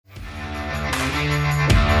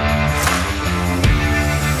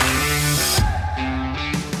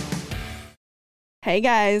Hey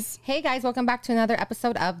guys, welcome back to another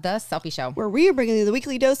episode of The Selfie Show, where we are bringing you the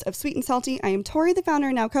weekly dose of sweet and salty. I am Tori, the founder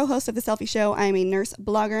and now co-host of The Selfie Show. I am a nurse,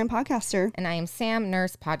 blogger, and podcaster. And I am Sam,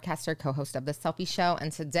 nurse, podcaster, co-host of The Selfie Show.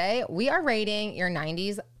 And today we are rating your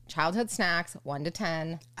 90s childhood snacks 1 to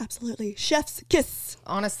 10. Absolutely. Chef's kiss.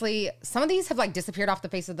 Honestly, some of these have like disappeared off the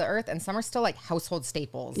face of the earth and some are still like household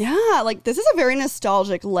staples. Yeah, like this is a very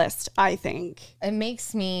nostalgic list, I think. It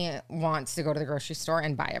makes me want to go to the grocery store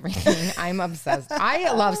and buy everything. I'm obsessed.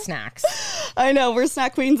 I love snacks. I know, we're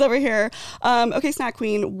snack queens over here. Okay, snack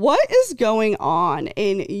queen, what is going on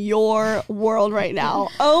in your world right now?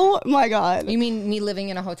 Oh my God. You mean me living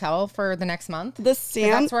in a hotel for the next month? That's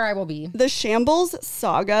where I will be. The shambles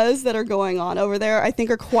sagas that are going on over there, I think,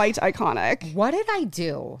 are quite iconic. What did I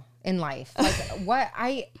do in life? Like, what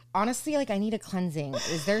I honestly, like, I need a cleansing.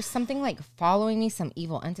 Is there something like following me, some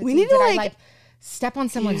evil entity? We need to I step on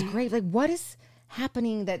someone's grave? Like, what is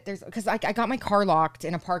happening that there's, because I got my car locked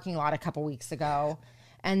in a parking lot a couple weeks ago,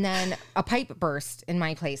 and then a pipe burst in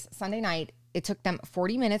my place Sunday night. It took them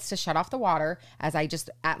 40 minutes to shut off the water as I just,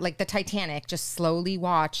 at like the Titanic, just slowly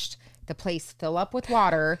watched the place fill up with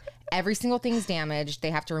water. Every single thing's damaged.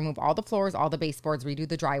 They have to remove all the floors, all the baseboards, redo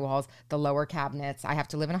the drywalls, the lower cabinets. I have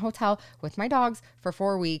to live in a hotel with my dogs for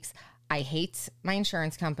 4 weeks. I hate my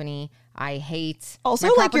insurance company. I hate also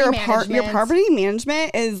my like your management. property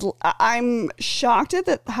management is. I'm shocked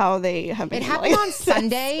at how they have been. It happened on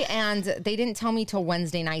Sunday, and they didn't tell me till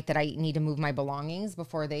Wednesday night that I need to move my belongings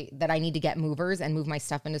that I need to get movers and move my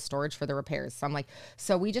stuff into storage for the repairs. So I'm like,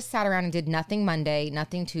 so we just sat around and did nothing Monday,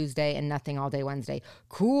 nothing Tuesday, and nothing all day Wednesday.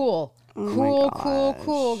 Cool,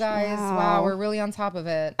 guys. Wow, we're really on top of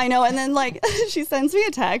it. I know. And then like she sends me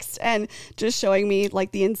a text and just showing me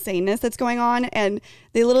like the insaneness that's going on, and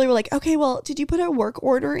they literally were like, okay, well, did you put a work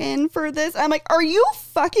order in for this? I'm like, are you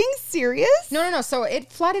fucking serious? No. So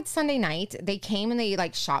it flooded Sunday night. They came and they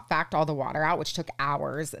like shop vac all the water out, which took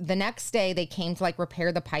hours. The next day they came to like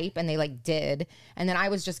repair the pipe, and they like did. And then I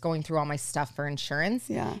was just going through all my stuff for insurance.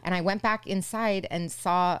 Yeah. And I went back inside and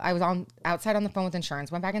saw, I was outside on the phone with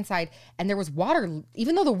insurance, went back inside, and there was water,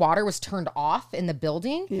 even though the water was turned off in the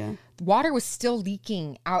building. Yeah. Water was still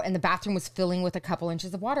leaking out, and the bathroom was filling with a couple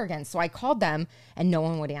inches of water again. So I called them and no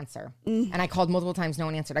one would answer. And I called multiple times, no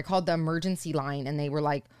one answered. I called the emergency line and they were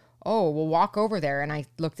like, oh, we'll walk over there. And I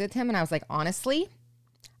looked at him and I was like, honestly,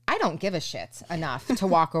 I don't give a shit enough to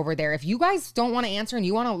walk over there. If you guys don't want to answer and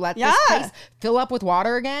you want to let this place fill up with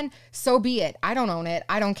water again, so be it. I don't own it.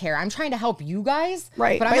 I don't care. I'm trying to help you guys.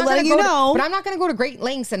 Right. But by letting you know. But I'm not going to go to great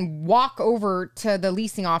lengths and walk over to the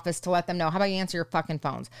leasing office to let them know. How about you answer your fucking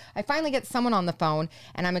phones? I finally get someone on the phone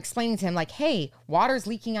and I'm explaining to him like, hey, water's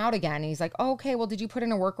leaking out again. And he's like, oh, okay, well, did you put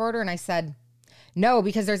in a work order? And I said, no,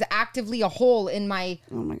 because there's actively a hole in my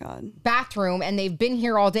bathroom and they've been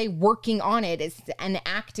here all day working on it. It's an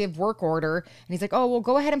active work order. And he's like, oh, well,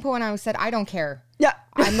 go ahead and put one. I said, I don't care. Yeah.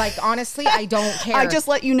 I'm like, honestly, I don't care. I just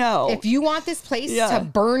let you know. If you want this place to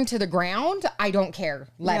burn to the ground, I don't care.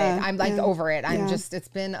 Let it. I'm like over it. I'm just, it's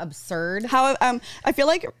been absurd. How I feel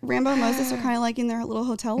like Rambo and Moses are kind of like in their little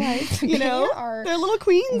hotel life, you know? They're little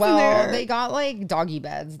queens in there. Well, they got like doggy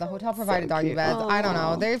beds. The hotel provided doggy beds. Aww. I don't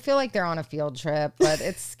know. They feel like they're on a field trip, but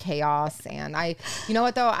it's chaos. And you know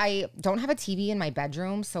what though? I don't have a TV in my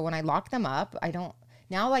bedroom. So when I lock them up,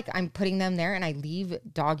 now, like, I'm putting them there and I leave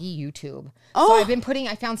doggy YouTube. Oh. So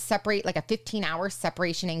I found like a 15-hour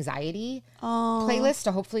separation anxiety playlist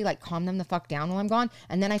to hopefully, like, calm them the fuck down while I'm gone.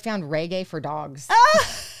 And then I found reggae for dogs.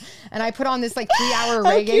 And I put on this, like, 3-hour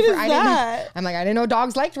reggae. I'm like, I didn't know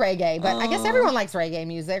dogs liked reggae. But I guess everyone likes reggae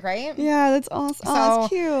music, right? Yeah, that's awesome. So, that's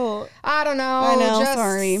cute. I don't know. I know, just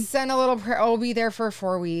sorry. Send a little prayer. I'll be there for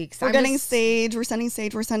 4 weeks. We're getting Sage. We're sending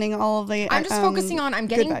Sage. We're sending all of the I'm just focusing on, I'm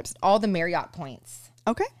getting all the Marriott points.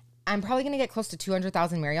 Okay. I'm probably going to get close to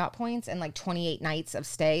 200,000 Marriott points and like 28 nights of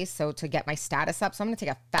stay. So to get my status up. So I'm going to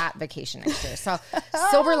take a fat vacation next year. So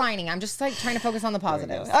silver lining. I'm just like trying to focus on the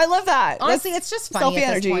positives. I love that. Honestly, it's just funny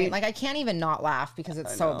at this point. Like I can't even not laugh because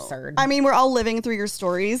it's so absurd. I mean, we're all living through your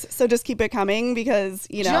stories. So just keep it coming because,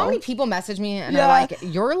 you know. Do you know how many people message me and are like,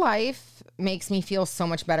 your life makes me feel so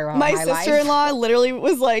much better about my life. My sister-in-law literally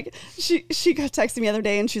was like, she got texted me the other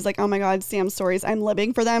day and she's like, oh my God, Sam's stories, I'm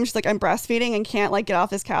living for them. She's like, I'm breastfeeding and can't like get off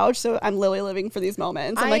this couch. So I'm literally living for these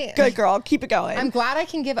moments. I'm like, good girl, keep it going. I'm glad I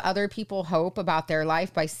can give other people hope about their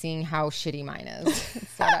life by seeing how shitty mine is.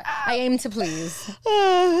 So I aim to please.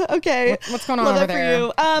 Okay. What's going on over there?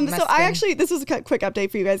 For you. So I actually, this was a quick update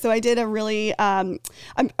for you guys. So I did a really, I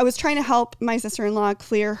was trying to help my sister-in-law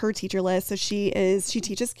clear her teacher list. So she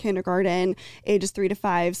teaches kindergarten children ages 3 to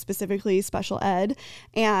 5, specifically special ed.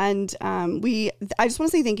 And I just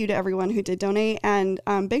want to say thank you to everyone who did donate. And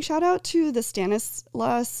big shout out to the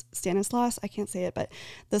Stanislaus, I can't say it, but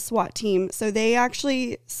the SWAT team. So they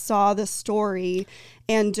actually saw the story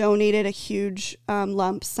and donated a huge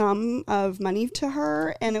lump sum of money to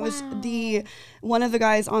her. And it was one of the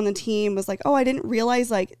guys on the team was like, oh, I didn't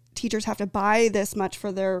realize like teachers have to buy this much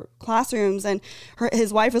for their classrooms. And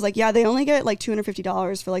his wife was like, yeah, they only get like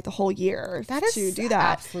 $250 for like the whole year to do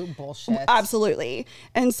that. Absolute bullshit. Absolutely.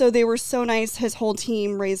 And so they were so nice. His whole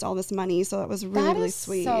team raised all this money. So that was really, really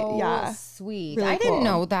sweet. So sweet. Really I didn't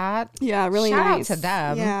know that. Yeah, really Shout nice. out to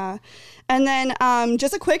them. Yeah. And then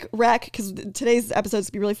just a quick rec, because today's episode is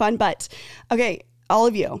going to be really fun. But okay, all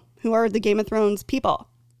of you who are the Game of Thrones people,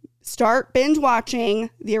 start binge watching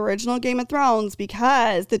the original Game of Thrones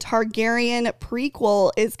because the Targaryen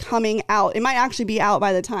prequel is coming out. It might actually be out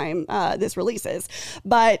by the time this releases,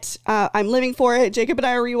 but I'm living for it. Jacob and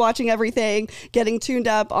I are rewatching everything, getting tuned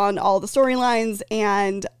up on all the storylines,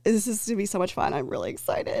 and this is going to be so much fun. I'm really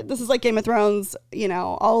excited. This is like Game of Thrones,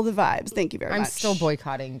 all the vibes. Thank you very much. I'm still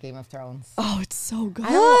boycotting Game of Thrones. Oh, it's so good.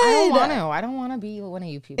 I don't want to. I don't want to be one of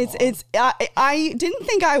you people. I didn't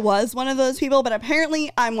think I was one of those people, but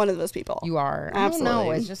apparently I'm one of those people. You are. Absolutely. I don't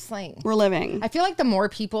know. It's just like we're living. I feel like the more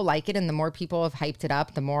people like it and the more people have hyped it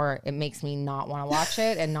up, the more it makes me not want to watch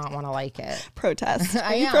it and not want to like it. Protest.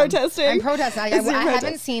 I am protesting. I'm protesting. I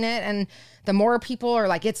haven't seen it, and the more people are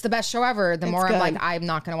like, it's the best show ever, the more I'm like, I'm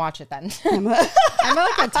not going to watch it then. I'm like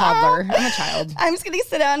a toddler. I'm a child. I'm just going to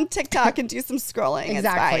sit on TikTok and do some scrolling.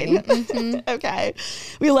 Exactly. It's fine. Mm-hmm. Okay.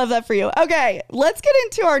 We love that for you. Okay. Let's get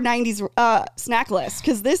into our 90s snack list,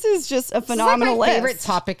 because this is just a phenomenal list. This is my favorite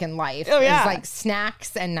topic in life. Oh, yeah. Is like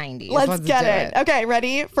snacks and 90s. Let's get it. Okay.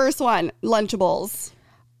 Ready? First one, Lunchables.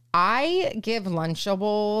 I give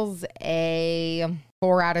Lunchables a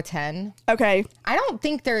 4 out of 10. Okay. I don't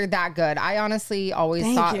think they're that good. I honestly always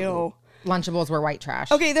thought Lunchables were white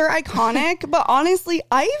trash. Okay, they're iconic, but honestly,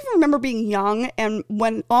 I even remember being young, and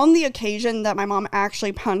when on the occasion that my mom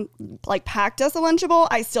actually packed us a Lunchable,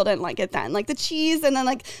 I still didn't like it then. Like the cheese and then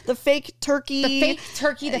like the fake turkey.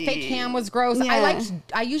 The fake ham was gross. Yeah.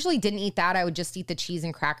 I usually didn't eat that. I would just eat the cheese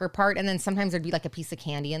and cracker part, and then sometimes there'd be like a piece of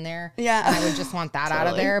candy in there. Yeah. And I would just want that out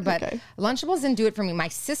of there. But Lunchables didn't do it for me. My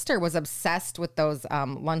sister was obsessed with those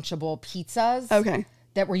Lunchable pizzas. Okay.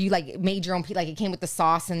 That where you like made your own pizza, like it came with the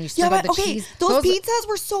sauce and you still got the cheese. Those pizzas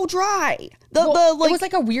were so dry. It was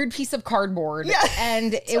like a weird piece of cardboard,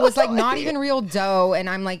 and it was like not even real dough. And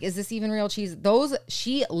I'm like, is this even real cheese?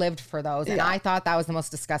 She lived for those, and I thought that was the most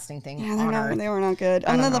disgusting thing on earth. They were not good.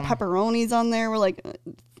 And then the pepperonis on there were like,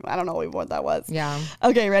 I don't know what that was. Yeah.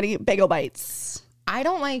 Okay, ready? Bagel Bites. I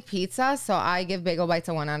don't like pizza, so I give Bagel Bites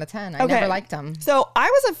a 1 out of 10. I never liked them. So I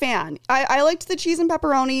was a fan. I liked the cheese and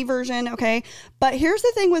pepperoni version, okay? But here's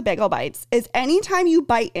the thing with Bagel Bites is anytime you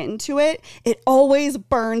bite into it, it always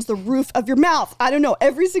burns the roof of your mouth. I don't know.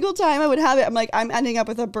 Every single time I would have it, I'm like, I'm ending up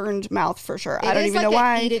with a burned mouth for sure. I don't even know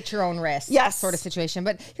why. Eat at your own risk sort of situation.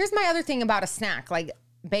 But here's my other thing about a snack. Like,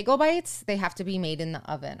 Bagel Bites, they have to be made in the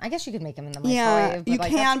oven. I guess you could make them in the microwave. Yeah, you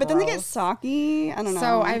can, but then they get soggy. I don't know.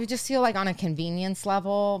 So I just feel like on a convenience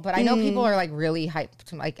level, but I know people are like really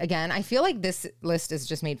hyped. Like, again, I feel like this list is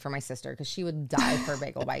just made for my sister because she would die for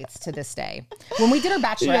Bagel Bites to this day. When we did our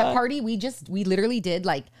bachelorette party, we literally did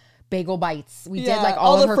like Bagel Bites. We did like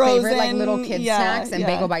all of her favorite like little kid snacks, and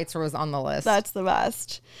Bagel Bites was on the list. That's the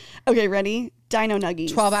best. Okay, ready? Dino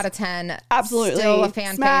Nuggies. 12 out of 10. Absolutely. Still a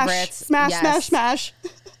fan favorite. Smash.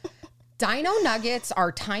 Dino Nuggets are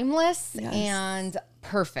timeless and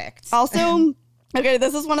perfect. Also, okay,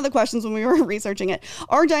 this is one of the questions when we were researching it.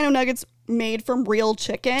 Are Dino Nuggets made from real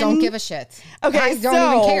chicken? Don't give a shit. Okay, I don't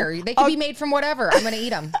even care. They can be made from whatever. I'm going to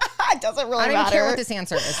eat them. It doesn't really matter. I don't care what this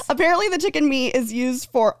answer is. Apparently, the chicken meat is used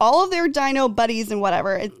for all of their dino buddies and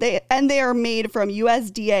whatever. They are made from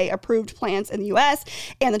USDA approved plants in the US,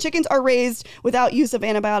 and the chickens are raised without use of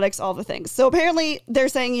antibiotics, all the things. So apparently, they're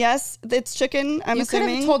saying yes, it's chicken. I'm assuming.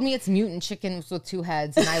 You could have told me it's mutant chickens with 2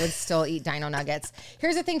 heads, and I would still eat Dino Nuggets.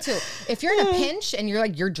 Here's the thing, too. If you're in a pinch and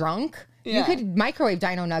you're drunk, you could microwave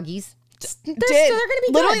Dino Nuggies. They're going to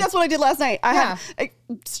be literally good. That's what I did last night. I had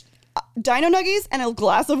Dino Nuggies and a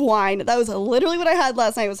glass of wine. That was literally what I had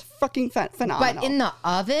last night. It was fucking phenomenal. But in the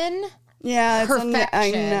oven, perfection.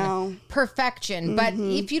 I know. Perfection. But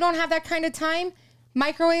if you don't have that kind of time,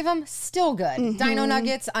 microwave them, still good. Dino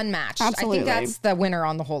Nuggets, unmatched. Absolutely. I think that's the winner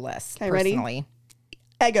on the whole list, personally.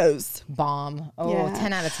 Ready? Eggos. Bomb.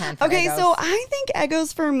 10 out of 10 for Okay, Eggos. so I think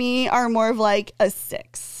Eggos for me are more of like a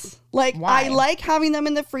 6. Like, why? I like having them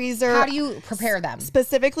in the freezer. How do you prepare them?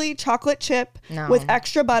 Specifically chocolate chip with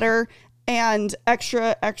extra butter and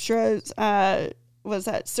extra was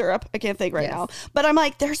that syrup? I can't think right now. But I'm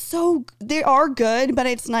like, they are good, but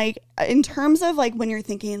it's like in terms of like when you're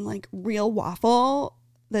thinking like real waffle,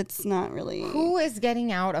 that's not really. Who is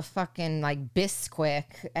getting out a fucking like Bisquick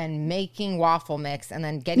and making waffle mix and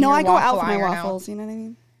then getting No, your I go out waffle with my iron waffles. out? You know what I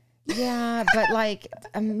mean? Yeah, but like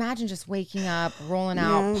imagine just waking up, rolling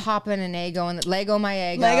out, popping an Eggo and Lego my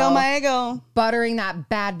Eggo, buttering that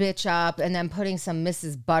bad bitch up, and then putting some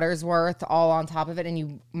Mrs. Buttersworth all on top of it, and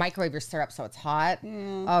you microwave your syrup so it's hot.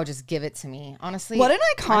 Oh, just give it to me. Honestly, What an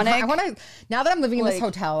iconic. I want to. Now that I'm living in this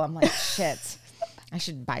hotel, I'm like, shit. I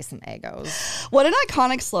should buy some Eggos. What an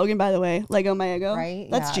iconic slogan, by the way. Lego my Eggo. Right?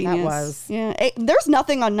 That's Yeah, genius. that was. Yeah. There's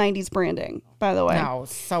nothing on 90s branding, by the way. No,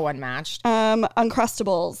 so unmatched.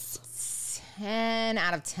 Uncrustables. 10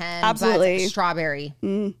 out of 10. Absolutely. But strawberry.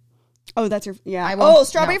 Oh, that's your, yeah. won't-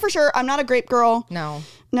 Strawberry for sure. I'm not a grape girl. No.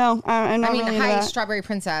 No, I'm not I mean, really into hi, that. strawberry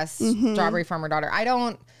princess, strawberry farmer daughter. I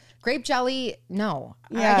don't, grape jelly, no.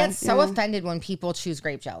 Yeah, I get so offended when people choose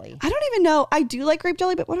grape jelly. I don't even know. I do like grape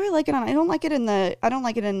jelly, but what do I like it on? I don't like it in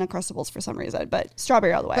Uncrustables for some reason, but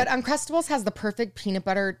strawberry all the way. But Uncrustables has the perfect peanut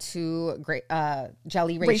butter to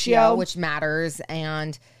jelly ratio, which matters.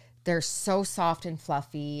 And they're so soft and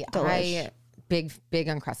fluffy. Delish. Big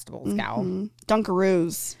Uncrustables gal.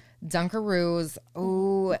 Dunkaroos. Dunkaroos.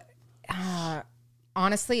 Ooh,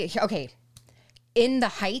 honestly, okay. In the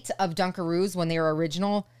height of Dunkaroos when they were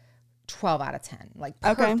original, 12 out of 10. Like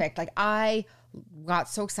perfect. Like I got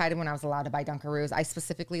so excited when I was allowed to buy Dunkaroos. I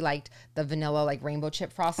specifically liked the vanilla like rainbow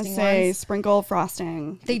chip frosting ones. Sprinkle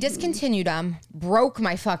frosting. They discontinued them. Broke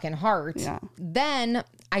my fucking heart. Yeah. Then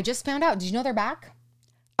I just found out. Did you know they're back?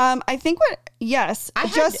 I think yes. I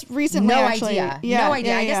just recently. No actually. idea. Yeah, no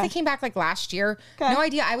idea. yeah, I guess yeah. they came back like last year. Okay. No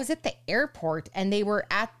idea. I was at the airport and they were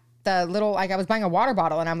at the little, like I was buying a water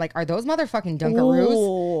bottle and I'm like, are those motherfucking Dunkaroos?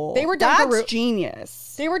 Ooh, They were Dunkaroos. That's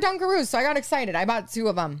genius. They were Dunkaroos. So I got excited. I bought 2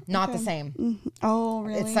 of them. Not the same. Oh,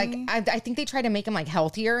 really? It's like, I think they try to make them like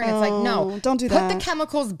healthier and it's like, no. Don't do Put that. the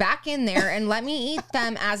chemicals back in there and let me eat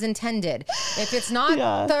them as intended. If it's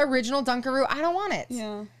not the original Dunkaroo, I don't want it.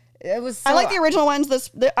 Yeah. It was. I like the original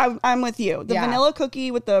ones. I'm with you. The vanilla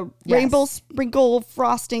cookie with the rainbow sprinkle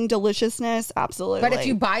frosting deliciousness. Absolutely. But if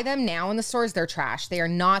you buy them now in the stores, they're trash. They are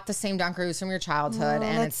not the same Dunkaroos from your childhood,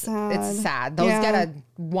 and it's sad. Those get a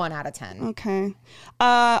 1 out of 10. Okay.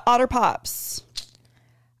 Otter Pops.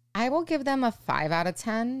 I will give them a 5 out of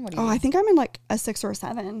 10. What do you? I think I'm in like a 6 or a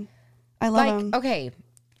 7. I love them. Okay,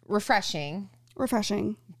 refreshing,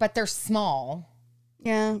 but they're small.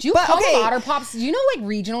 Yeah. Do you call them Otter Pops? You know, like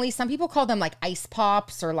regionally, some people call them like Ice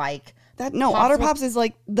Pops or like that. No, Otter Pops is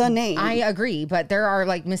like the name. I agree, but there are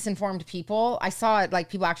like misinformed people. I saw it like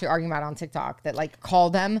people actually arguing about it on TikTok that like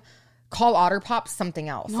call Otter Pops something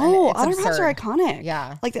else. No, it's Otter absurd. Pops are iconic.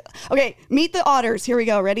 Yeah. Okay, meet the otters. Here we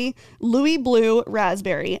go. Ready? Louis Blue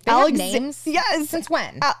Raspberry. They have names? Yes. Since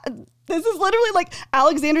when? This is literally like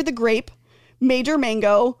Alexander the Grape, Major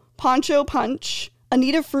Mango, Poncho Punch,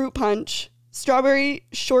 Anita Fruit Punch, Strawberry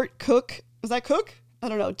Short Cook. Was that Cook? I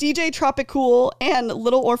don't know. DJ Tropicool and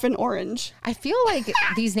Little Orphan Orange. I feel like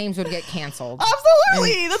these names would get canceled.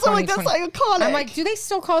 Absolutely. That's what I'm like. That's like iconic. I'm like, do they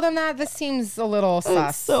still call them that? This seems a little sus.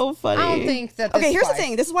 It's so funny. I don't think that. Okay, here's the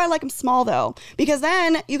thing. This is why I like them small though, because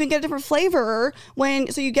then you can get a different flavor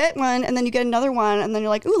so you get one and then you get another one and then you're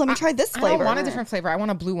like, ooh, let me try this flavor. I don't want a different flavor. I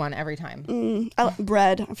want a blue one every time.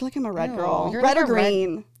 Red. I feel like I'm a red girl. You're Red like or a red-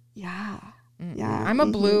 green. Yeah. Yeah. I'm a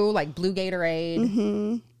blue, like blue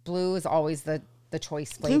Gatorade. Blue is always the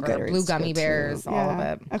choice flavor. Blue gummy bears, all of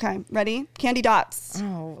it. Okay, ready? Candy Dots.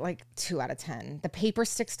 Oh, like 2 out of 10. The paper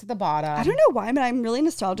sticks to the bottom. I don't know why, but I'm really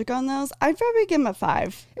nostalgic on those. I'd probably give them a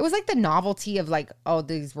 5. It was like the novelty of like, oh,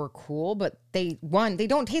 these were cool, but they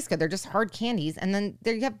don't taste good. They're just hard candies, and then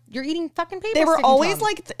you're eating fucking paper. They were sticking always to them.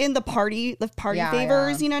 like in the party Yeah,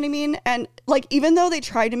 favors. yeah. You know what I mean? And like even though they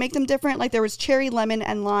tried to make them different, like there was cherry, lemon,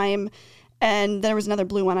 and lime. And there was another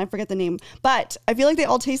blue one. I forget the name. But I feel like they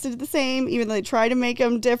all tasted the same, even though they tried to make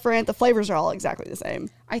them different. The flavors are all exactly the same.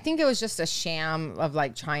 I think it was just a sham of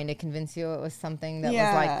like trying to convince you it was something that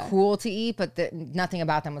Yeah. was like cool to eat, but nothing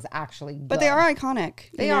about them was actually good. But they are iconic.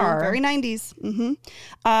 They are. Very 90s.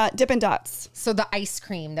 Dippin' Dots. So the ice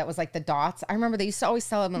cream that was like the dots. I remember they used to always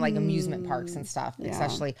sell them in like amusement parks and stuff,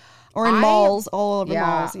 especially. Or in malls, all over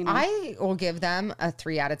malls. You know? I will give them a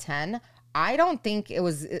 3 out of 10. I don't think it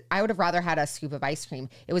was, I would have rather had a scoop of ice cream.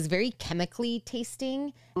 It was very chemically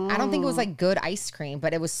tasting. I don't think it was like good ice cream,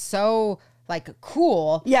 but it was so like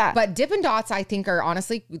cool. Yeah. But Dippin' Dots, I think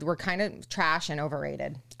were kind of trash and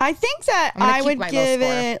overrated. I think that I would give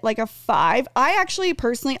it like a 5. I actually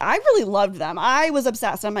personally, I really loved them. I was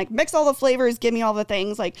obsessed. I'm like, mix all the flavors, give me all the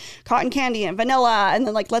things like cotton candy and vanilla. And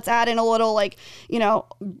then like, let's add in a little like, you know,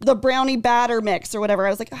 the brownie batter mix or whatever. I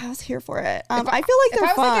was like, oh, I was here for it. I feel like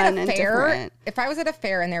they're fun and different. If I was at a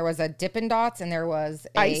fair and there was a Dippin' Dots and there was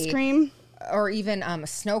ice cream or even a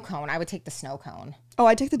snow cone, I would take the snow cone. Oh,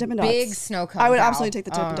 I take the Dippin' Dots. Big snow cone. I would absolutely take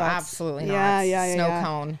the Dippin' Dots. Absolutely not. Yeah. Snow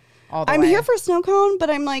cone. I'm here for snow cone, but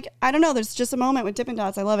I'm like, I don't know. There's just a moment with Dippin'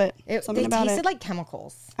 Dots. I love it. Something about it. They tasted like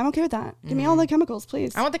chemicals. I'm okay with that. Give me all the chemicals,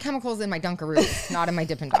 please. I want the chemicals in my Dunkaroos, not in my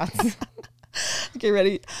Dippin' Dots. Okay,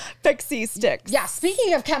 ready? Pixie sticks. Yeah,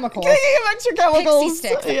 speaking of chemicals. Speaking of extra chemicals. Pixie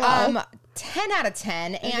sticks. Yeah. 10 out of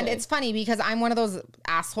 10. And it's funny because I'm one of those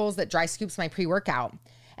assholes that dry scoops my pre-workout.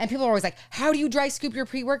 And people are always like, how do you dry scoop your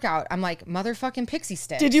pre-workout? I'm like, motherfucking Pixie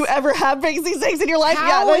sticks. Did you ever have Pixie sticks in your life?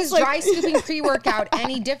 How is dry scooping pre-workout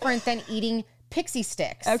any different than eating Pixie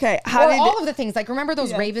sticks? Okay. All of the things. Like, remember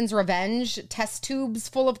those Raven's Revenge test tubes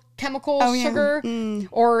full of chemicals, sugar?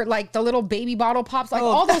 Or like the little baby bottle pops? Like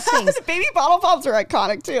all those things. Baby bottle pops are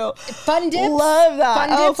iconic too. Fun dips. Love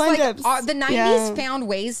that. Fun dips. The 90s found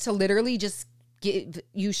ways to literally just give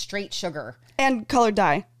you straight sugar. And colored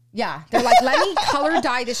dye. Yeah. They're like, let me color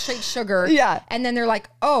dye this straight sugar. Yeah. And then they're like,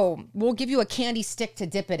 oh, we'll give you a candy stick to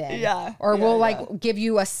dip it in. Yeah. Or we'll like give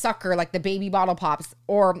you a sucker like the baby bottle pops.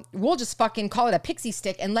 Or we'll just fucking call it a Pixie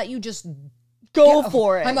stick and let you just go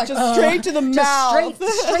for it. I'm like, just straight to the mouth.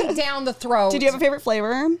 Straight down the throat. Did you have a favorite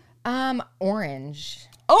flavor? Orange.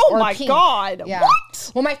 Oh my God. Yeah.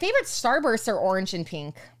 What? Well, my favorite Starbursts are orange and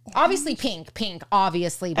pink. Obviously pink,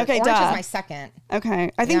 obviously. But orange is my second.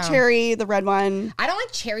 Okay. I think cherry, the red one. I don't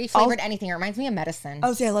like cherry flavored anything. It reminds me of medicine.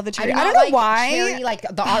 Oh, see, I love the cherry. I don't know why. Cherry, like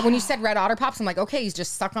when you said red Otter Pops, I'm like, okay, he's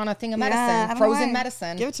just stuck on a thing of medicine. Frozen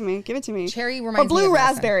medicine. Give it to me. Give it to me. Cherry reminds me of blue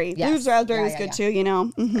raspberry. Yes. Blue raspberry is good too, you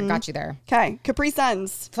know. I got you there. Okay. Capri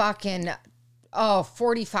Suns. Fucking,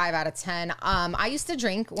 45 out of 10. I used to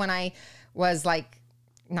drink when I was like,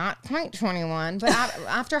 not quite 21, but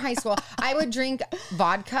after high school, I would drink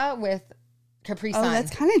vodka with Capri Sun. Oh,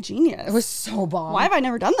 that's kind of genius. It was so bomb. Why have I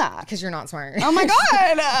never done that? Because you're not smart. Oh my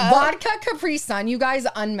God. Vodka Capri Sun, you guys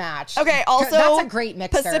unmatched. Okay, also, that's a great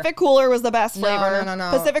mixer. Pacific Cooler was the best flavor.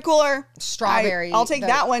 No. Pacific Cooler. Strawberry. I'll take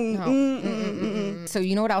that one. So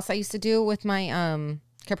you know what else I used to do with my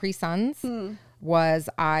Capri Suns? Was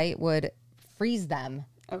I would freeze them.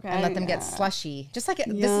 Okay, and let them get slushy. Just like this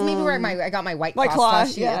is maybe where I got my White Claw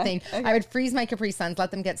slushy thing. Okay. I would freeze my Capri Suns, let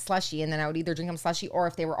them get slushy, and then I would either drink them slushy or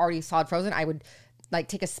if they were already solid frozen, I would like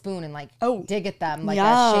take a spoon and like dig at them like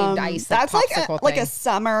a shaved ice. That's like a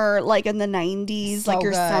summer, like in the 90s, so like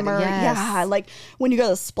your good. Summer. Yes. Yeah, like when you go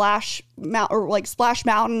to Splash Mountain or like Splash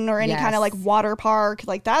Mountain or any kind of like water park,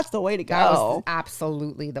 like that's the way to go. That was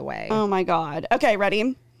absolutely the way. Oh my God. Okay,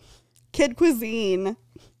 ready? Kid cuisine.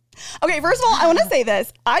 Okay, first of all, I want to say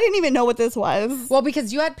this. I didn't even know what this was. Well,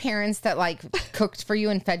 because you had parents that like cooked for you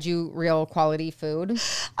and fed you real quality food.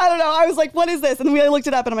 I don't know. I was like, what is this? And we looked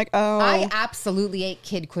it up and I'm like, oh. I absolutely ate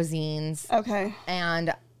kid cuisines. Okay.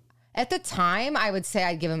 And at the time, I would say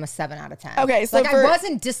I'd give him a 7 out of 10. Okay, so I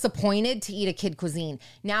wasn't disappointed to eat a kid cuisine.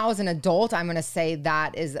 Now, as an adult, I'm going to say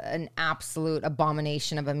that is an absolute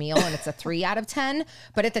abomination of a meal, and it's a 3 out of 10.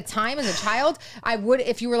 But at the time, as a child, I would,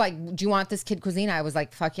 if you were like, do you want this kid cuisine? I was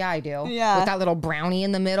like, fuck yeah, I do. Yeah. With that little brownie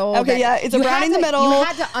in the middle. Okay, yeah, it's a brownie in the middle. You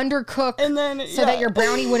had to undercook and then, so that your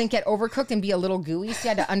brownie wouldn't get overcooked and be a little gooey. So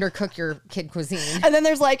you had to undercook your kid cuisine. And then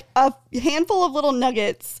there's like a handful of little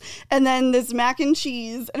nuggets, and then this mac and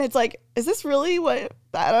cheese, and it's like, is this really what?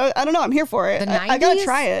 I don't know. I'm here for it. The 90s, I gotta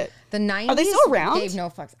try it. The 90s are they still around? Gave no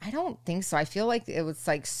fucks. I don't think so. I feel like it was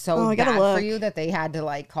like so bad for you that they had to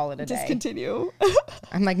like call it a day. Discontinue.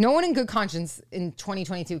 I'm like, no one in good conscience in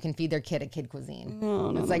 2022 can feed their kid a kid cuisine.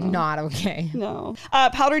 No, it's like not okay. No.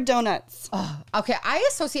 Powdered donuts. Okay, I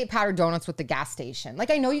associate powdered donuts with the gas station.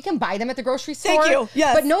 Like I know you can buy them at the grocery store. Thank you.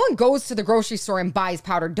 Yes. But no one goes to the grocery store and buys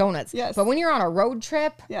powdered donuts. Yes. But when you're on a road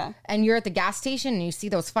trip, yeah, and you're at the gas station and you see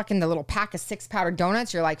those fucking the little pack of 6 powdered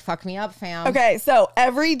donuts, you're like, fuck me up, fam. Okay, so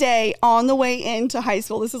every day on the way into high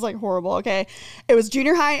school, this is like horrible. Okay, it was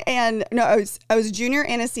junior high and no, I was a junior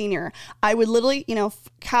and a senior. I would literally,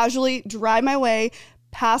 casually drive my way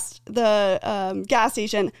past the gas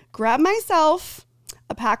station, grab myself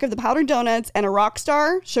a pack of the powdered donuts and a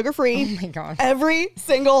Rockstar sugar-free. Oh my God. Every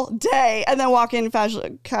single day, and then walk in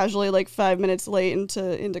casually like 5 minutes late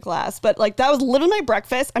into class. But like that was literally my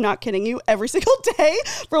breakfast. I'm not kidding you. Every single day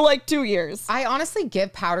for like 2 years. I honestly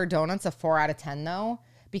give powdered donuts a 4 out of 10 though,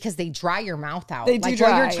 because they dry your mouth out. They do like,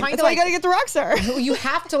 dry. You're trying That's to why like, you gotta get the Rockstar. you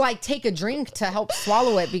have to like take a drink to help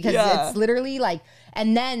swallow it because it's literally like,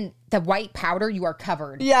 and then the white powder, you are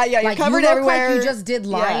covered. Yeah, you're like, covered you look everywhere. Like you just did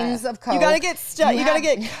lines of Coke. You gotta get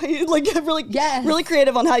like really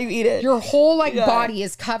creative on how you eat it. Your whole body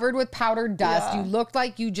is covered with powdered dust. You look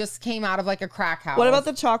like you just came out of like a crack house. What about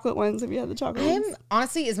the chocolate ones? Have you had the chocolate ones?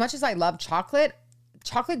 Honestly, as much as I love chocolate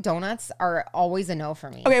donuts are always a no for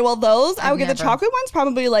me. Okay, well those I would give the chocolate ones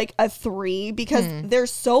probably like a 3 because they're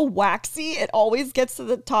so waxy. It always gets to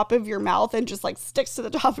the top of your mouth and just like sticks to the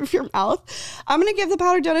top of your mouth. I'm gonna give the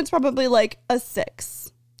powdered donuts probably like a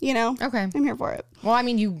 6. You know? Okay. I'm here for it. Well, I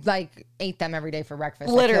mean, you like ate them every day for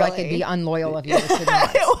breakfast. Literally. I feel like it'd be unloyal of you to say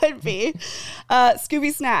that. It would be.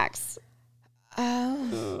 Scooby Snacks.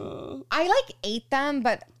 I like ate them,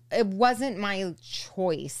 but it wasn't my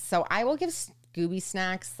choice. So I will give Scooby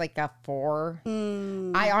Snacks like a 4.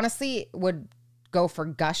 I honestly would go for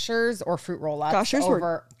Gushers or Fruit Roll-Ups.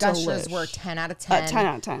 Gushers were 10 out of 10. 10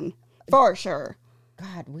 out of 10. For sure.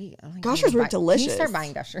 God, Gushers were delicious. Can you start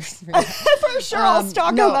buying Gushers? For sure, I'll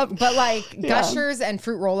stock them up. But like Gushers and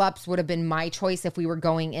Fruit Roll-Ups would have been my choice if we were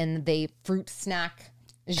going in the fruit snack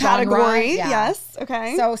category. Genre. Yes.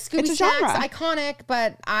 Okay. So Scooby Snacks, iconic,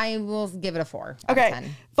 but I will give it a 4. Okay. Out of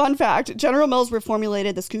 10. Fun fact, General Mills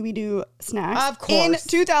reformulated the Scooby-Doo snacks of course. in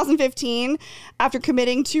 2015 after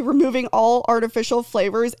committing to removing all artificial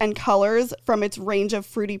flavors and colors from its range of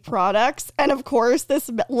fruity products. And of course, this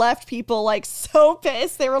left people like so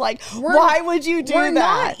pissed. They were like, why would you do that? We're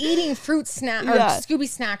not eating fruit snack or Scooby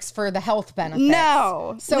Snacks for the health benefits.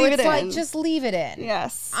 No. So it's like, just leave it in.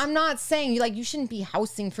 Yes. I'm not saying you shouldn't be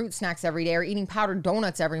housing fruit snacks every day or eating powdered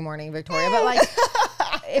donuts every morning, Victoria, but like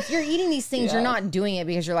if you're eating these things, you're not doing it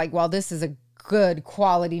because you're like, well, this is a good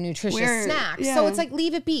quality nutritious snack. Yeah. So it's like,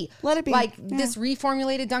 leave it be. Let it be. Like this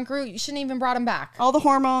reformulated Dunkaroo, you shouldn't even brought them back. All the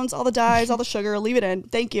hormones, all the dyes, all the sugar, leave it in.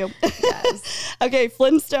 Thank you. Yes. Okay,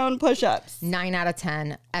 Flintstone push-ups. 9 out of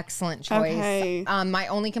 10. Excellent choice. Okay. My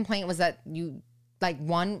only complaint was that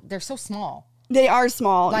they're so small. They are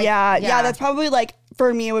small. Yeah. That's probably like,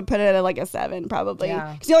 for me, it would put it at like a 7 probably.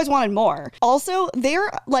 Because you always wanted more. Also, they're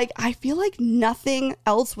like, I feel like nothing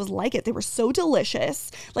else was like it. They were so delicious,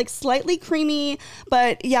 like slightly creamy,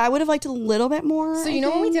 but I would have liked a little bit more. So,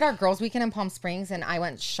 when we did our girls' weekend in Palm Springs and I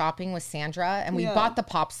went shopping with Sandra and we bought the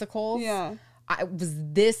popsicles. Yeah. I was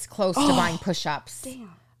this close to buying push-ups. Damn.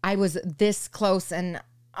 I was this close and...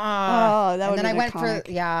 that would. And then I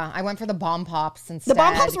went for the Bomb Pops instead. The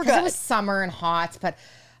Bomb Pops were good. It was summer and hot, but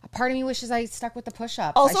a part of me wishes I stuck with the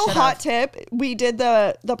push-ups. Also, hot tip: we did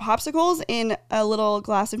the popsicles in a little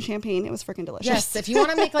glass of champagne. It was freaking delicious. Yes, if you want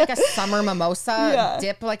to make like a summer mimosa,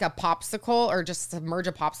 dip like a popsicle or just submerge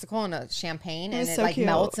a popsicle in a champagne, and it so like cute.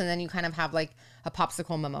 Melts, and then you kind of have like a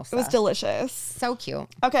popsicle mimosa. It was delicious. So cute.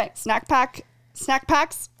 Okay, snack packs.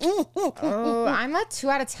 Oh, I'm a 2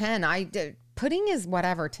 out of 10. Pudding is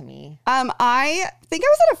whatever to me. I think I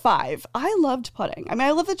was at a 5. I loved pudding. I mean,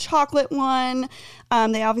 I love the chocolate one.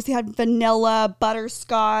 They obviously had vanilla,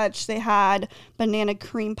 butterscotch. They had banana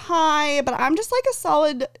cream pie. But I'm just like a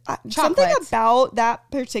solid... something about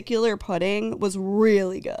that particular pudding was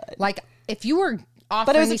really good. Like, if you were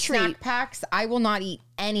offering me snack packs, I will not eat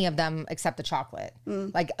any of them except the chocolate.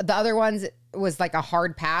 Like, the other ones was like a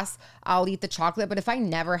hard pass. I'll eat the chocolate, but if I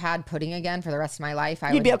never had pudding again for the rest of my life,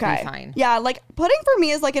 I would be fine. Yeah, like pudding for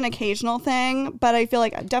me is like an occasional thing, but I feel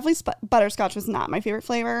like definitely butterscotch was not my favorite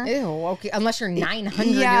flavor. Ew, okay. Unless you're 900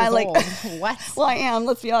 years old. What? Well, I am,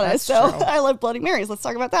 let's be honest. That's true. I love Bloody Marys. Let's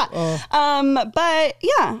talk about that. But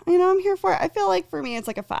yeah, I'm here for it. I feel like for me, it's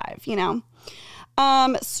like a 5,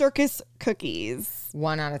 Circus cookies.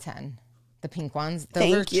 1 out of 10. The pink ones.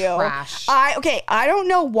 Those are trash. I don't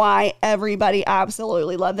know why everybody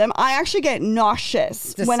absolutely loved them. I actually get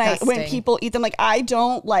nauseous when people eat them. Like, I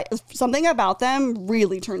don't like, something about them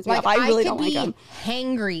really turns me off. I really don't like them.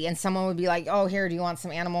 Hangry and someone would be like, oh, here, do you want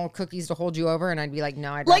some animal cookies to hold you over? And I'd be like,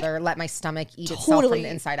 no, I'd rather let my stomach eat itself from the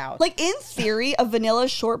inside out. Like, in theory, a vanilla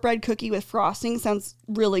shortbread cookie with frosting sounds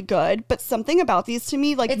really good, but something about these to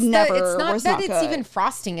me, like, it's not that it's even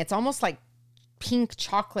frosting. It's almost like pink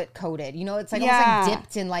chocolate coated, it's like almost like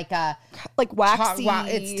dipped in like a waxy.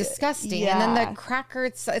 It's disgusting. And then the cracker,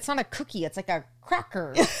 it's not a cookie, it's like a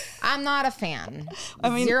cracker. I'm not a fan.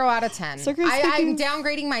 0 out of 10. I'm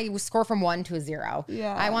downgrading my score from 1 to a 0.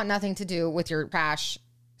 Yeah, I want nothing to do with your trash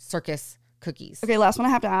circus cookies. Okay, last one I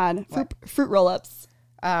have to add: fruit roll-ups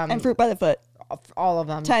and fruit by the foot. All of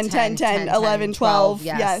them. 10, 11, 12.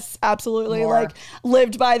 Yes, absolutely. More. Like,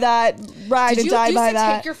 lived by that, ride and die by that. Did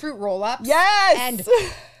you take your fruit roll-ups? Yes! And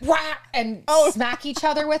whack and smack each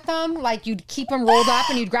other with them? Like, you'd keep them rolled up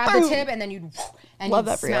and you'd grab the tip and then you'd... And love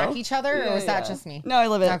you'd that for smack you. each other, or was that just me? No, I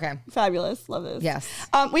love it. Okay. Fabulous. Love this. Yes.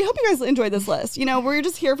 We hope you guys enjoyed this list. You know, we're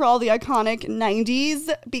just here for all the iconic 90s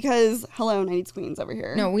because, hello, 90s queens over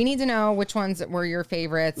here. No, we need to know which ones were your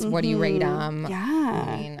favorites. What do you rate them? Yeah.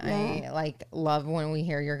 I mean, I love when we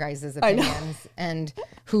hear your guys' opinions and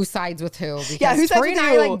who sides with who. Because who sides Tori with and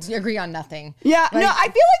who? I like agree on nothing. Yeah. Like, no, I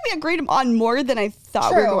feel like we agreed on more than I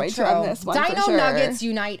thought we were going to on this one. Dino for sure. Nuggets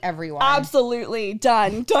unite everyone. Absolutely.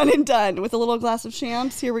 Done and done. With a little glass of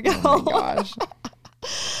champs. Here we go. Oh my gosh.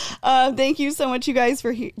 Thank you so much, you guys,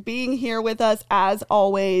 for being here with us as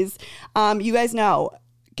always. You guys know,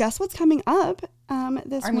 guess what's coming up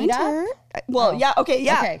this Our winter? meetup? Well, yeah. Okay.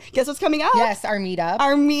 Yeah. Okay. Guess what's coming up? Yes, our meetup.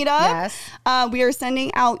 Our meetup. Yes. We are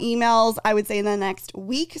sending out emails, I would say, in the next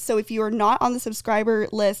week. So if you are not on the subscriber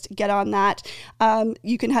list, get on that.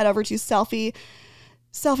 You can head over to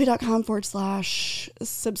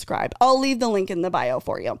selfie.com/subscribe. I'll leave the link in the bio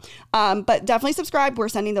for you. But definitely subscribe. We're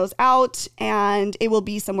sending those out, and it will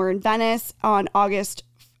be somewhere in Venice on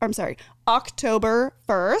October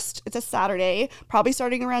 1st. It's a Saturday, probably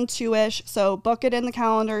starting around 2-ish. So book it in the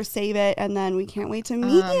calendar, save it, and then we can't wait to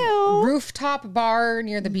meet you. Rooftop bar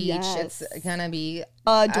near the beach. Yes. It's gonna be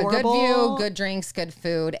Adorable. a good view, good drinks, good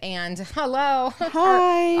food, and hello,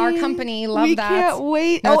 Hi. our company. Love we that. Can't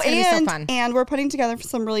wait. No, it's gonna be so fun. And we're putting together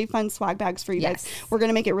some really fun swag bags for you Yes. guys. We're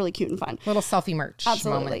gonna make it really cute and fun. Little selfie merch.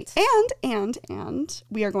 Absolutely. Moment. And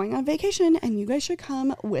we are going on vacation, and you guys should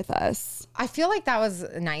come with us. I feel like that was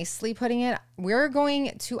nicely putting it. We're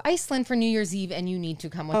going to Iceland for New Year's Eve, and you need to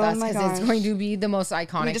come with us my because it's gosh. going to be the most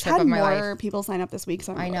iconic We just trip had of my more life. people sign up this week,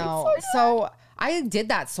 so I'm I really know. excited. So I did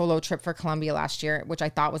that solo trip for Colombia last year, which I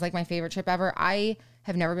thought was like my favorite trip ever. I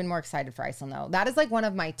have never been more excited for Iceland though. That is like one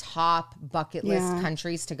of my top bucket list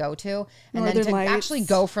countries to go to. And Northern then to Lights. actually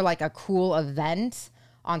go for like a cool event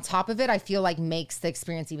on top of it, I feel like makes the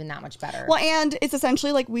experience even that much better. Well, and it's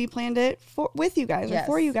essentially like we planned it with you guys, or Yes.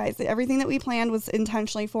 for you guys. Everything that we planned was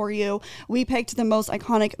intentionally for you. We picked the most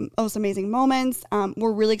iconic, most amazing moments.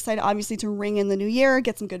 We're really excited, obviously, to ring in the new year,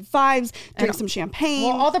 get some good vibes, drink some champagne.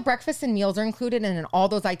 Well, all the breakfast and meals are included in all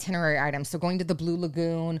those itinerary items. So going to the Blue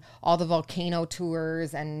Lagoon, all the volcano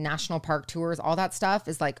tours and national park tours, all that stuff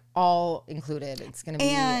is like all included. It's going to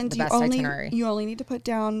be the best itinerary. You only need to put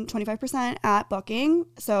down 25% at booking.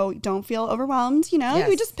 So don't feel overwhelmed. You know, Yes.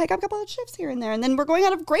 we just pick up a couple of shifts here and there. And then we're going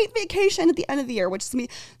on a great vacation at the end of the year, which is going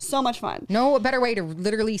to be so much fun. No better way to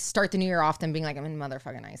literally start the new year off than being like, I'm in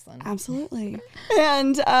motherfucking Iceland. Absolutely.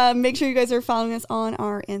 And make sure you guys are following us on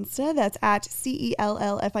our Insta. That's at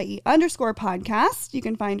CELLFIE_podcast. You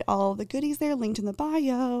can find all the goodies there linked in the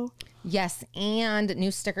bio. Yes, and new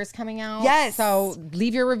stickers coming out. Yes. So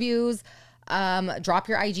leave your reviews. Drop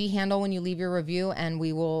your IG handle when you leave your review, and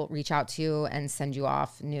we will reach out to you and send you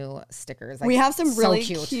off new stickers. Like, We have some so really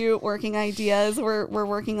cute working ideas we're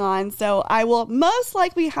working on. So I will most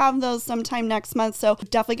likely have those sometime next month. So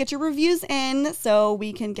definitely get your reviews in so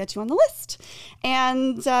we can get you on the list.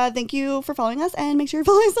 And thank you for following us. And make sure you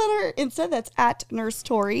follow us on our Insta. That's at Nurse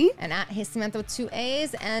Tori. And at Hey Samantha with 2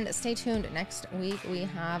 A's. And stay tuned. Next week we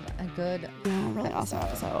have a good Really awesome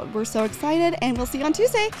episode. We're so excited. And we'll see you on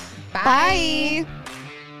Tuesday. Bye. Bye.